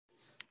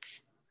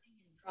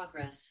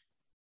Progress.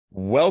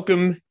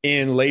 Welcome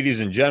in, ladies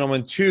and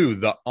gentlemen, to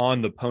the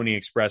On the Pony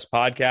Express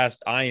podcast.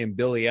 I am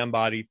Billy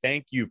Embody.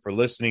 Thank you for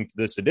listening to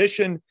this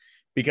edition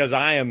because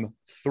I am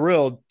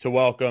thrilled to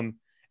welcome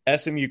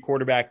SMU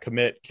quarterback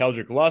commit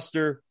Keldric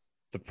Luster,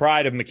 the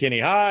pride of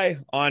McKinney High,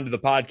 onto the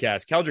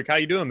podcast. Keldric, how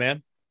you doing,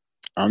 man?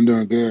 I'm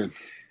doing good.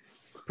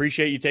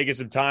 Appreciate you taking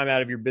some time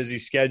out of your busy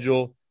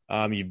schedule.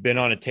 You've been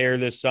on a tear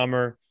this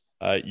summer.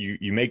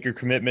 You make your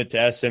commitment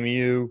to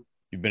SMU.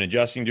 You've been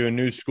adjusting to a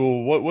new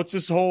school. What's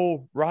this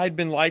whole ride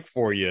been like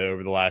for you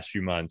over the last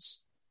few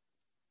months?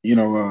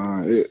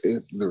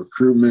 The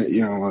recruitment,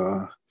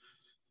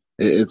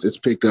 it's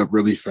picked up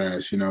really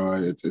fast.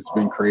 It's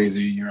been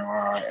crazy.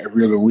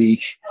 Every other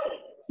week,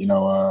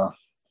 I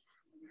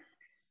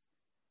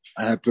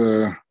had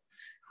to,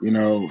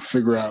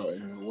 figure out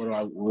where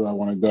I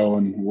want to go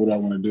and what I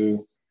want to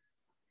do.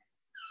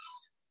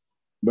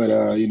 But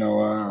at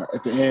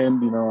the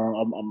end,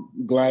 I'm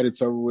glad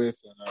it's over with,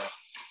 and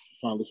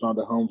finally found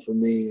a home for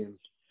me, and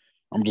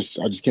I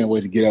just can't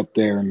wait to get up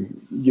there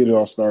and get it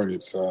all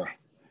started. So,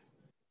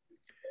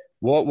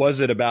 what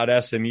was it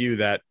about SMU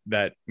that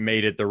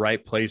made it the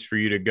right place for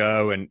you to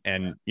go and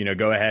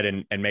go ahead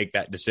and make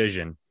that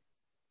decision?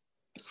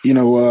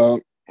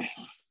 SMU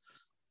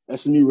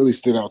really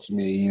stood out to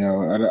me.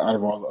 Out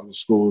of all the other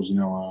schools,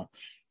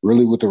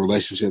 really with the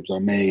relationships I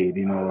made.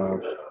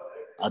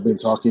 I've been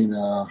talking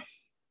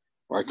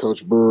like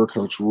Coach Brewer,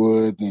 Coach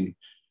Woods, and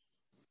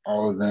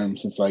all of them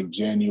since like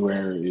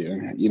January.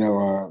 And,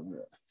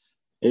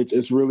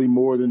 it's really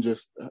more than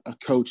just a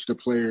coach to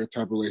player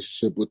type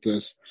relationship with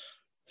us.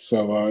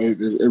 So it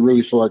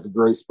really felt like a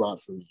great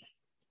spot for me.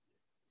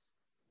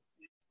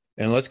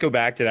 And let's go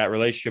back to that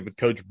relationship with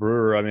Coach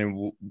Brewer. I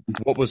mean,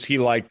 what was he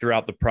like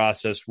throughout the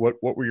process? What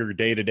were your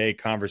day-to-day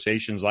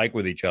conversations like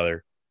with each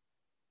other?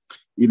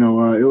 It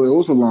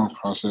was a long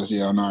process.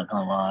 Yeah, I'm not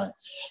going to lie.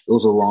 It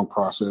was a long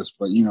process.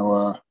 But,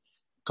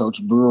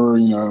 Coach Brewer,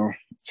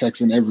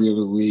 texting every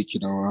other week,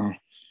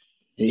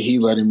 he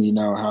letting me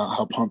know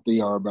how pumped they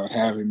are about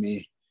having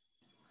me,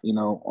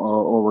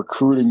 or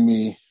recruiting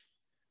me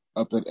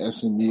up at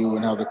SMU,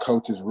 and how the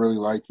coaches really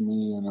like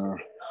me, and,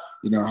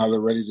 how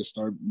they're ready to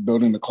start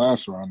building the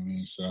class around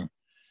me. So.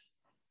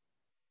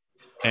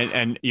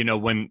 And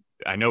when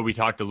I know we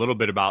talked a little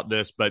bit about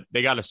this, but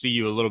they got to see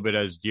you a little bit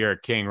as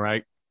Derek King,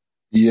 right?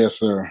 Yes,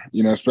 sir.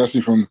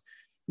 Especially from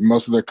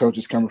most of their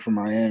coaches coming from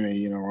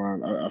Miami,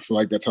 I feel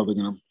like that's how they're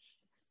going to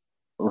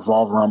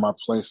revolve around my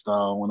play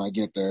style when I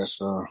get there.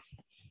 So,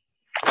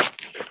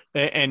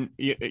 and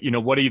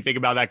what do you think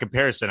about that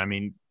comparison? I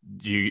mean,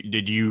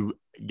 did you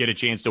get a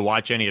chance to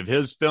watch any of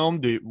his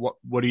film?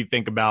 What do you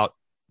think about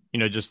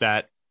just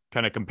that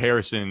kind of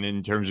comparison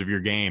in terms of your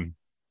game?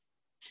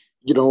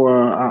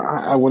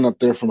 I went up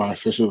there for my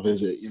official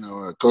visit.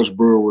 Coach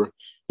Brewer,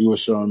 he was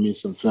showing me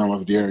some film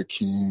of Derek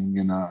King,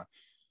 and I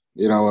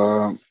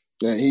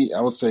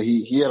would say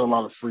he had a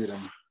lot of freedom,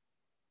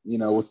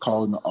 with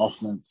calling the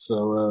offense.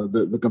 So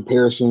the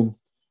comparison,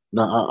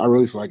 I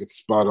really feel like it's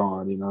spot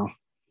on,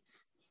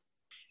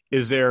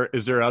 Is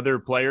there other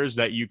players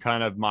that you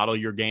kind of model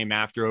your game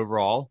after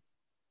overall?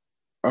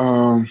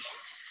 I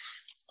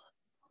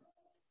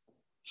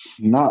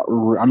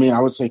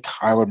would say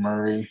Kyler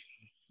Murray.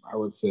 I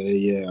would say,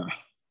 yeah,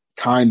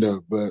 kind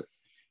of, but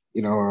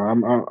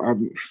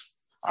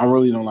I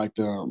really don't like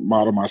to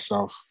model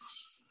myself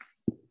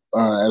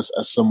as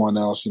someone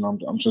else.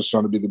 I'm just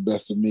trying to be the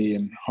best of me,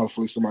 and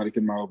hopefully somebody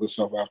can model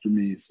themselves after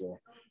me. So,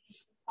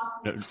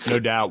 no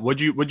doubt.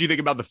 What'd you think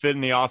about the fit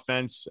in the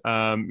offense?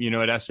 At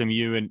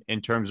SMU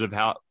in terms of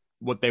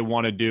what they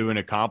want to do and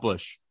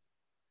accomplish.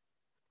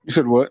 You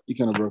said what? You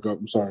kind of broke up.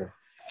 I'm sorry.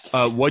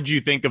 What'd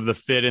you think of the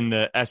fit in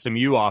the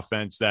SMU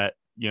offense that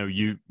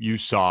you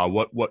saw?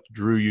 What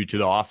drew you to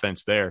the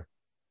offense there?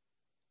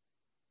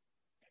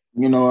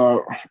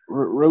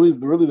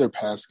 Really their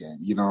pass game.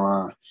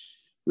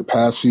 The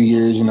past few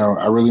years,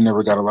 I really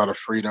never got a lot of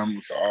freedom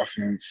with the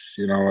offense,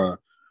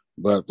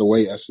 but the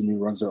way SMU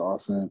runs their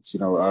offense,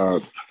 a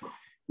lot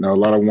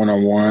of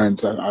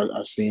one-on-ones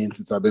I've seen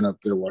since I've been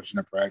up there watching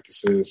the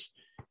practices.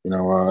 They're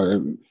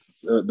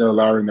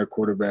allowing their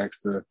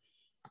quarterbacks to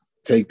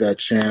take that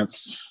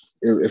chance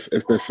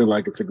if they feel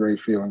like it's a great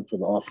feeling for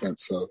the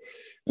offense. So,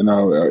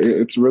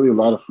 it's really a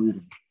lot of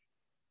freedom.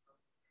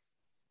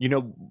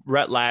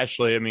 Rhett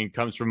Lashley,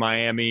 comes from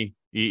Miami.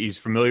 He's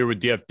familiar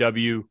with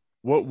DFW.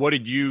 What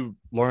did you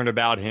learn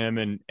about him,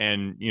 and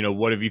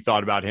what have you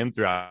thought about him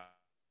throughout?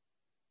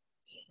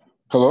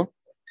 Hello?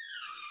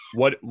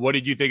 What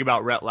did you think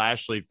about Rhett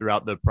Lashley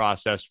throughout the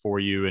process for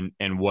you,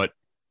 and what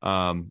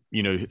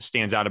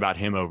stands out about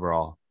him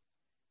overall?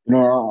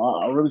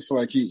 I really feel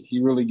like he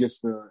really gets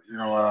the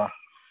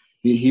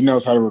he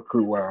knows how to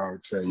recruit well. I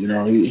would say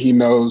he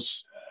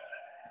knows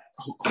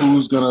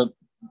who's gonna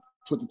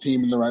put the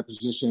team in the right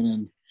position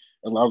and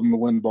allow them to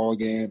win ball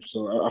games.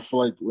 So I feel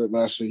like Rhett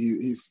Lashley,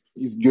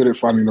 he's good at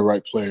finding the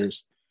right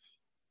players.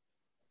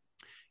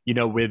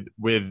 With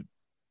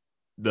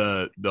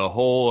the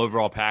whole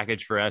overall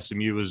package for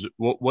SMU, was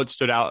what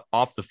stood out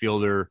off the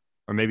field or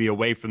maybe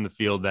away from the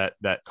field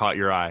that caught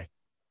your eye?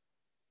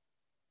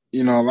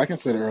 Like I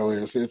said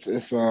earlier,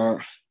 it's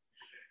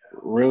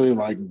really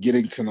like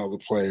getting to know the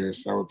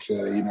players. I would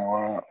say,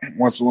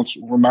 once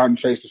we're not in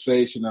face to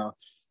face,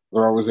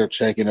 they're always there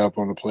checking up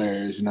on the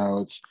players.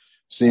 It's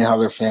seeing how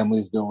their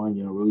family's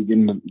doing. Really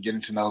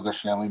getting to know their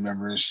family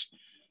members.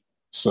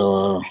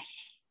 So,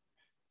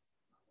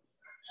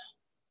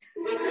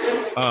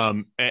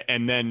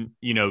 And then,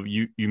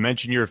 you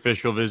mentioned your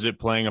official visit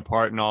playing a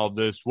part in all of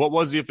this. What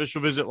was the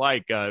official visit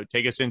like?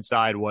 Take us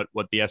inside what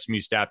the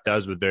SMU staff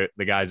does with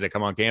the guys that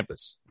come on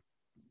campus.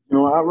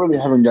 I really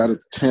haven't got a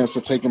chance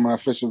to take my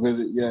official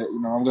visit yet.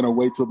 I'm going to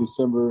wait till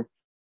December,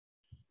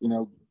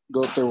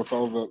 go up there with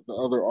all the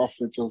other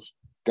offensive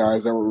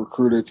guys that were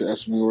recruited to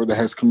SMU or that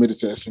has committed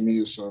to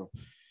SMU. So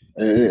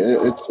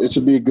it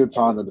should be a good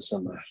time in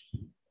December.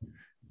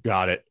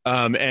 Got it.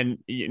 And,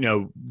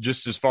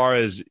 just as far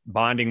as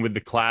bonding with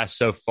the class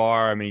so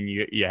far, I mean,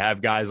 you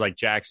have guys like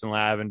Jackson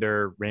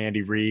Lavender,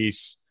 Randy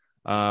Reese.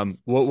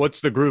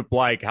 What's the group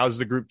like? How's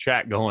the group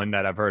chat going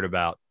that I've heard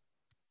about?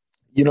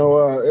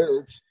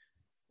 We're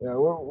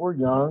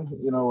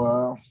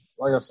young.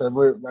 Like I said,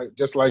 we're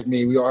just like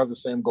me. We all have the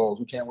same goals.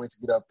 We can't wait to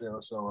get up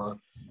there. So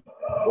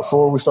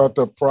before we start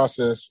the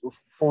process,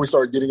 before we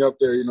start getting up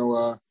there,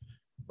 we're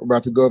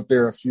about to go up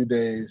there a few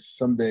days,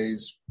 some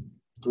days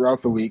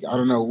throughout the week. I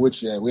don't know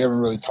which yet. We haven't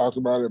really talked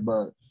about it,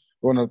 but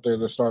going up there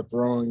to start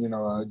throwing,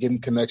 getting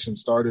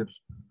connections started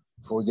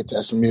before we get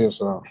to SMU.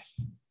 So.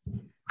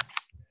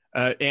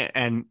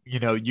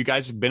 You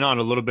guys have been on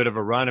a little bit of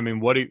a run. I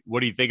mean, what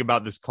do you think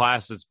about this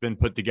class that's been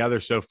put together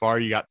so far?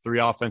 You got 3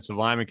 offensive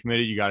linemen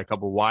committed. You got a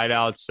couple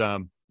wideouts.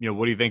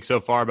 What do you think so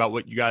far about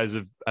what you guys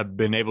have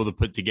been able to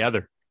put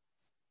together?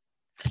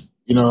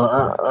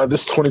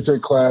 This 23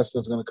 class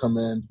that's going to come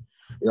in,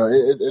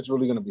 it's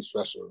really going to be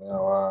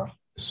special.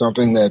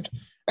 Something that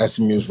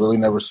SMU has really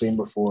never seen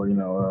before.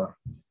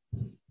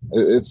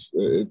 It's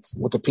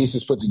with the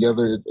pieces put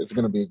together. It's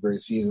going to be a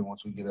great season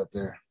once we get up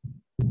there.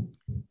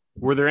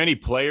 Were there any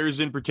players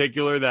in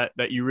particular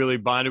that you really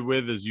bonded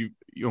with as you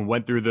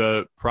went through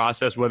the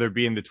process, whether it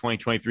be in the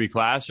 2023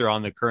 class or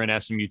on the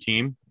current SMU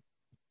team?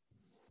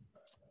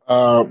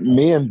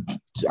 Me and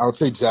I would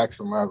say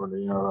Jackson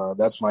Lavender.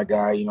 That's my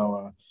guy.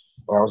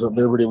 When I was at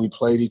Liberty, we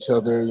played each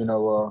other.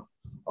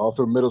 All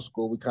through middle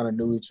school, we kind of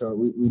knew each other.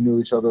 We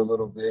knew each other a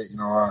little bit.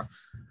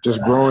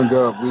 Just growing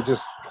up, we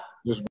just.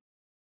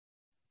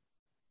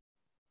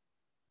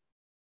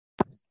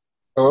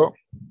 Hello.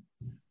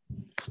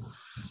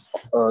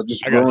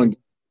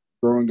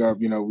 Growing up,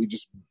 we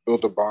just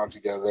built a bond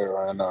together,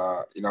 and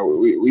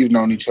we've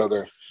known each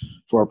other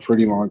for a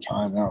pretty long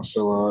time now.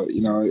 So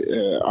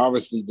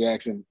obviously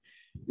Jackson,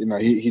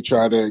 he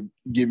tried to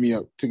get me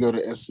up to go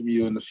to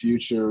SMU in the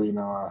future.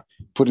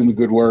 Put in a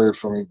good word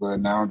for me, but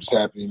now I'm just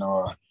happy.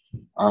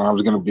 I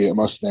was going to be at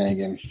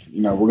Mustang, and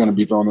I'm going to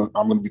be throwing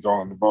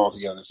the ball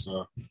together.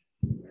 So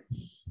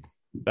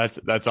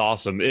that's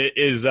awesome. It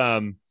is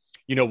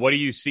what do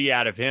you see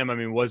out of him? I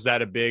mean, was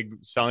that a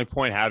big selling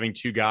point, having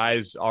 2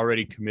 guys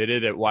already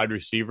committed at wide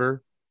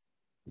receiver?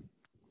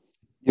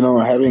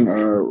 Having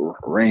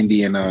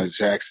Randy and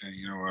Jackson,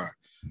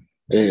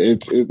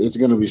 it's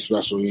going to be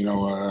special.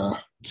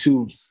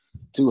 Two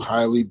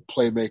highly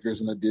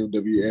playmakers in the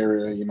DFW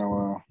area.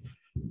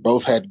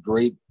 Both had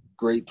great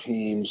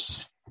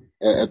teams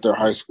at their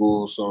high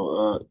school.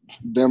 So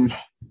them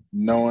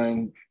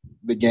knowing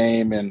the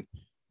game and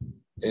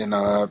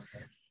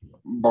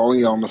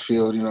balling on the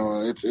field,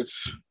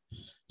 it's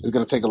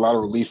going to take a lot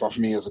of relief off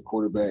me as a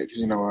quarterback.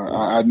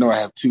 I know I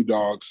have 2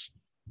 dog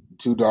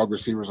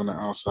receivers on the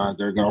outside.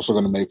 They're also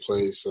going to make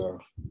plays. So,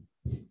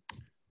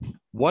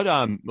 what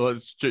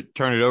let's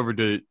turn it over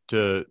to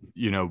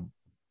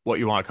what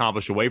you want to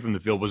accomplish away from the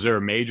field. Was there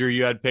a major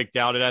you had picked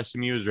out at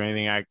SMU? Is there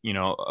anything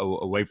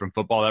away from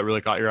football that really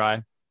caught your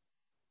eye?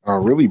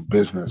 Really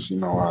business.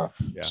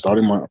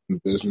 Starting my own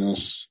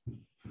business.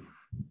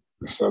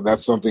 So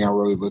that's something I'm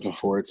really looking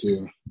forward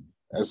to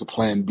as a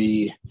plan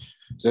B,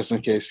 just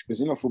in case, because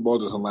football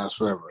doesn't last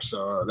forever.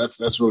 So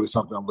that's really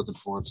something I'm looking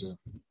forward to.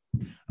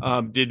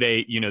 Did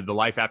they, the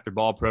Life After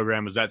Ball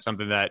program, was that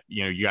something that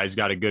you guys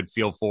got a good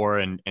feel for,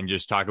 and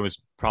just talking with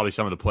probably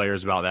some of the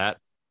players about that?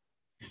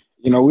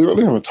 We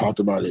really haven't talked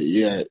about it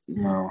yet,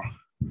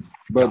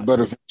 but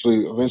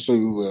eventually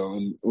we will,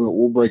 and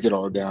we'll break it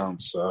all down.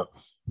 So.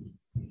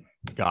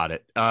 Got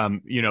it.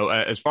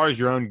 As far as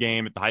your own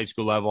game at the high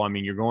school level, I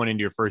mean, you're going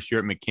into your first year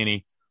at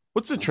McKinney.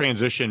 What's the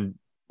transition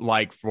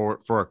like for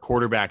a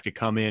quarterback to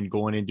come in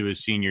going into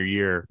his senior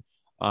year?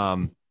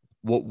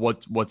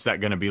 What's that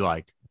going to be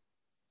like?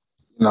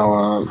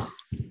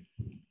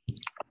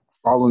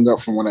 Following up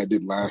from what I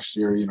did last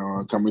year,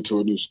 coming to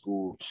a new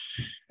school,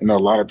 a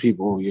lot of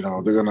people,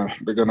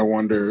 they're gonna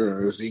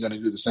wonder, is he gonna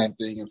do the same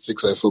thing in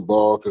 6A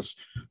football? Because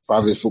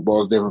 5A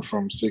football is different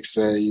from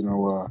 6A.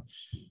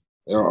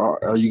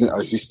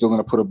 Is he still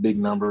gonna put up big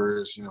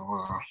numbers?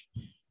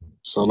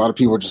 So a lot of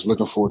people are just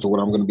looking forward to what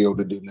I'm going to be able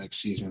to do next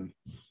season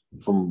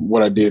from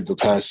what I did the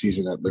past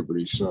season at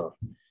Liberty. So,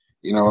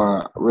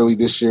 really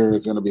this year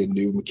is going to be a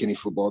new McKinney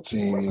football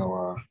team.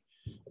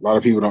 A lot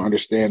of people don't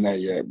understand that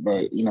yet,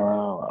 but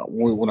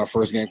when our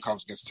first game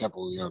comes against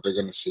Temple, they're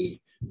going to see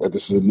that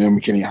this is a new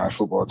McKinney High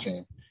football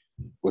team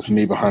with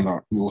me behind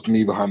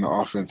the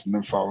offense and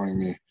them following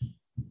me.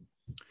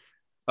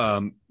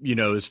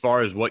 As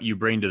far as what you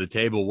bring to the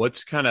table,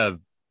 what's kind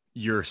of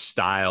your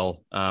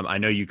style? I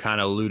know you kind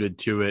of alluded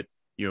to it,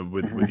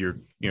 with your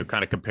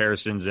kind of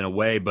comparisons in a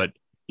way, but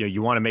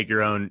you want to make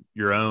your own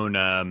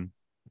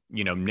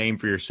name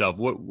for yourself.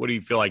 What do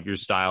you feel like your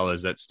style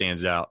is that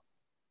stands out?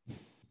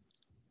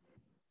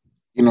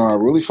 I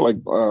really feel like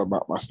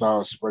my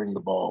style is spreading the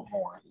ball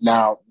more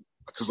now,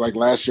 because like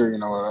last year,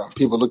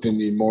 people looked at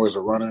me more as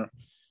a runner.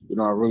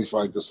 I really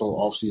feel like this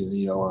whole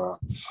offseason,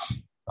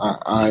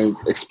 I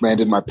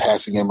expanded my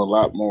passing game a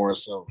lot more.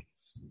 So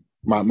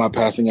my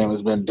passing game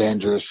has been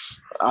dangerous,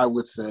 I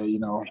would say,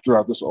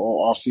 throughout this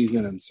whole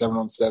offseason and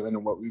 7-on-7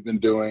 and what we've been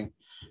doing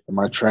and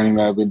my training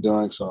that I've been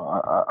doing. So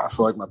I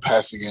feel like my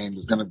passing game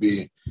is going to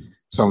be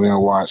something to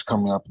watch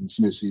coming up in this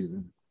new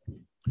season.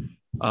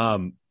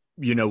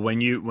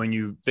 When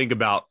you think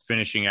about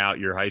finishing out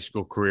your high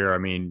school career, I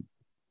mean,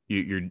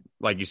 you're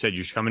like you said,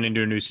 you're coming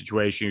into a new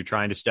situation. You're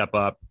trying to step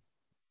up.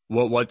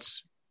 What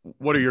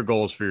are your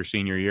goals for your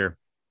senior year?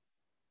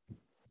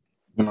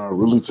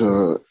 Really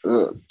to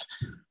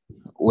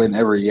win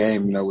every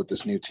game. With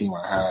this new team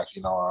I have.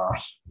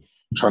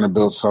 Trying to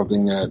build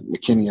something that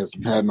McKinney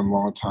hasn't had in a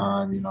long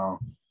time.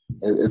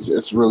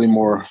 It's really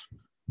more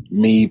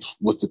me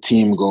with the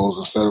team goals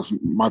instead of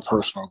my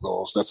personal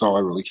goals. That's all I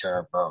really care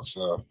about.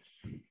 So.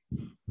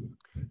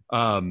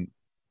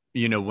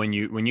 When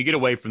you get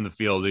away from the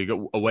field, you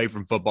go away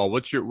from football,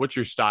 what's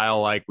your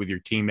style like with your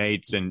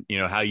teammates and,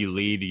 how you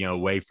lead,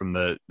 away from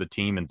the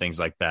team and things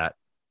like that?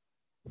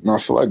 I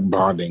feel like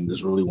bonding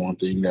is really one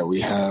thing that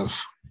we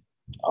have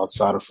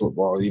outside of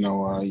football.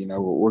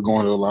 We're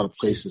going to a lot of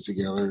places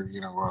together.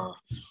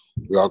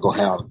 We all go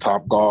hang out at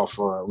Top Golf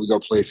or we go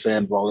play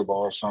sand volleyball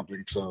or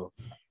something. So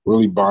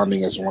really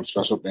bonding is one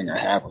special thing I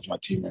have with my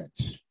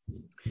teammates.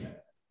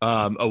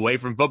 Away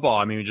from football,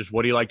 I mean, just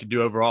what do you like to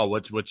do overall?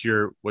 What's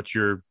your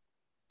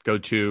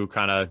go-to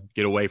kind of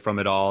get away from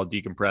it all,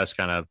 decompress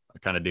kind of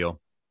deal?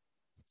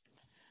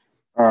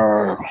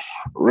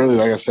 Really,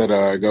 like I said,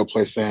 go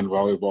play sand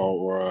volleyball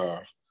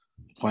or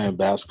playing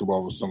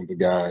basketball with some of the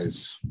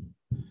guys.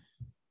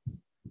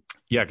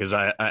 Yeah, because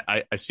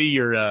I see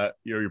your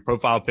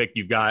profile pic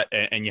you've got,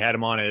 and you had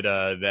them on at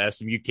the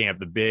SMU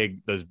camp,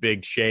 those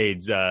big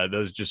shades,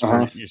 those just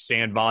for your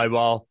sand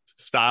volleyball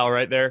style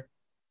right there.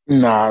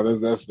 Nah,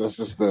 that's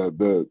just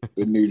the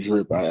new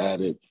drip I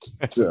added.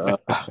 It's the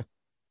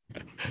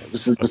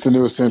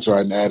new essential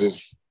I added.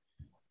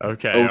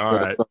 Okay,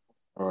 all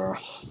right.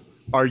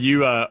 Are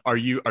you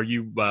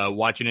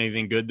watching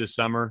anything good this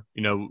summer?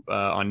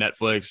 On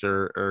Netflix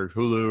or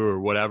Hulu or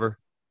whatever?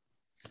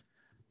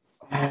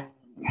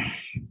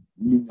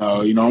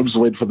 No, I'm just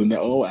waiting for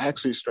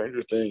actually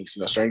Stranger Things.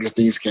 Stranger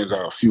Things came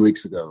out a few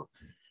weeks ago.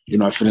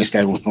 I finished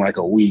that within like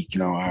a week.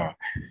 I'm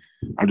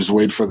just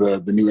waiting for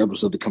the new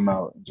episode to come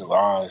out in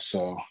July.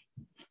 So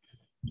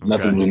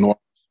nothing's been normal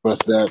with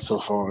that so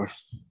far.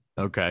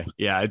 Okay,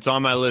 yeah, it's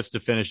on my list to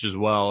finish as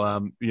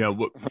well.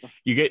 You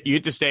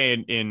get to stay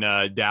in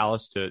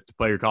Dallas to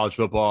play your college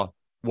football.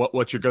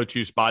 What's your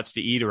go-to spots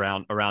to eat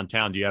around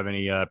town? Do you have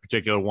any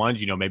particular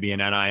ones? Maybe an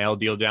NIL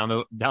deal down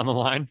the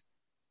line.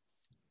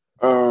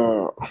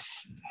 One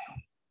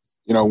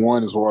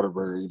is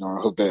Whataburger.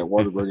 I hope that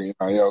Whataburger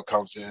NIL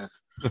comes in.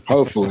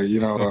 Hopefully,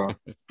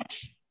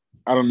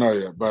 I don't know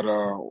yet, but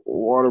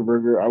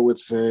Whataburger, I would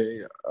say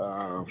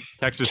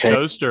Texas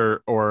toast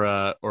or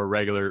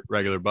regular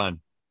bun.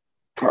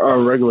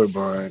 Regular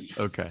bun.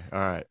 Okay, all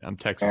right. I'm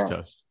Texas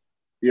toast.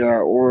 Yeah,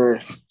 or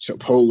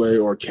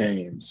Chipotle or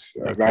Cane's.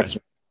 Okay. That's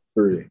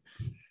three.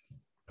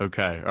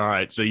 Okay, all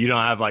right. So you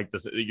don't have like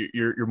this.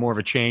 You're more of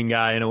a chain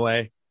guy in a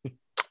way.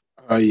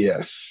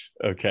 Yes.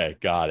 Okay,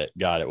 got it.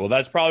 Well,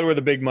 that's probably where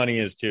the big money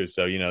is too.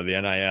 So the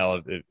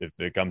NIL, if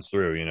it comes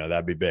through,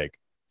 that'd be big.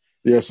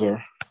 Yes,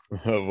 sir.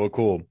 Well,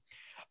 cool.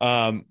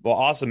 Well,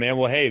 awesome, man.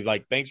 Well, hey,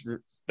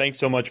 thanks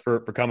so much for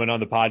coming on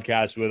the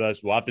podcast with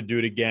us. We'll have to do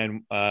it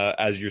again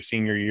as your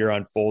senior year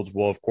unfolds.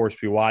 We'll of course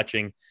be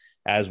watching,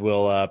 as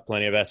will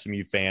plenty of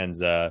SMU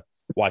fans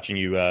watching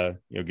you.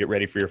 Get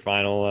ready for your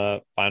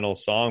final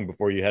song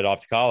before you head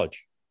off to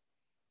college.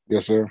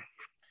 Yes, sir.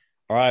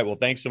 All right. Well,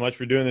 thanks so much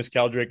for doing this,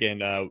 Keldric,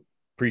 and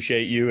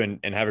appreciate you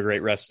and have a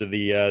great rest of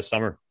the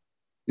summer.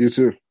 You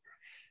too.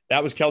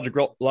 That was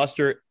Keldric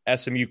Luster,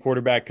 SMU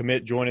quarterback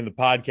commit, joining the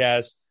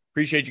podcast.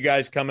 Appreciate you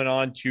guys coming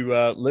on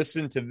to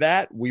listen to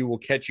that. We will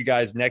catch you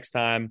guys next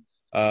time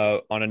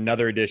on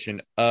another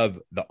edition of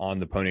the On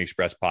the Pony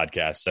Express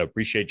podcast. So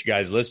appreciate you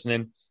guys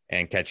listening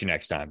and catch you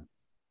next time.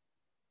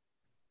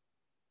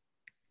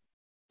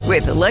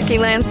 With the Lucky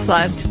Land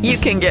Slots, you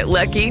can get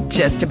lucky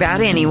just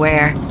about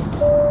anywhere.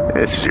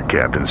 This is your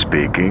captain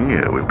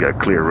speaking. We've got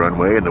clear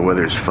runway and the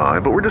weather's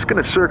fine, but we're just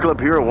going to circle up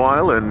here a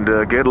while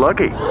and get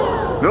lucky.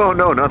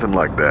 No, nothing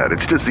like that.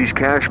 It's just these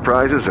cash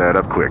prizes add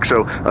up quick.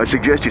 So I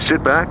suggest you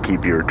sit back,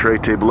 keep your tray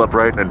table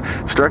upright,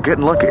 and start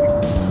getting lucky.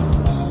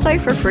 Play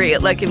for free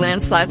at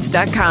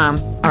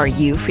LuckyLandSlots.com. Are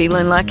you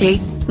feeling lucky?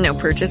 No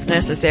purchase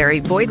necessary.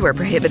 Void where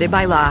prohibited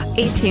by law.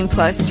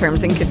 18+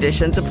 terms and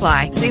conditions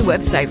apply. See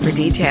website for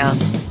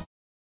details.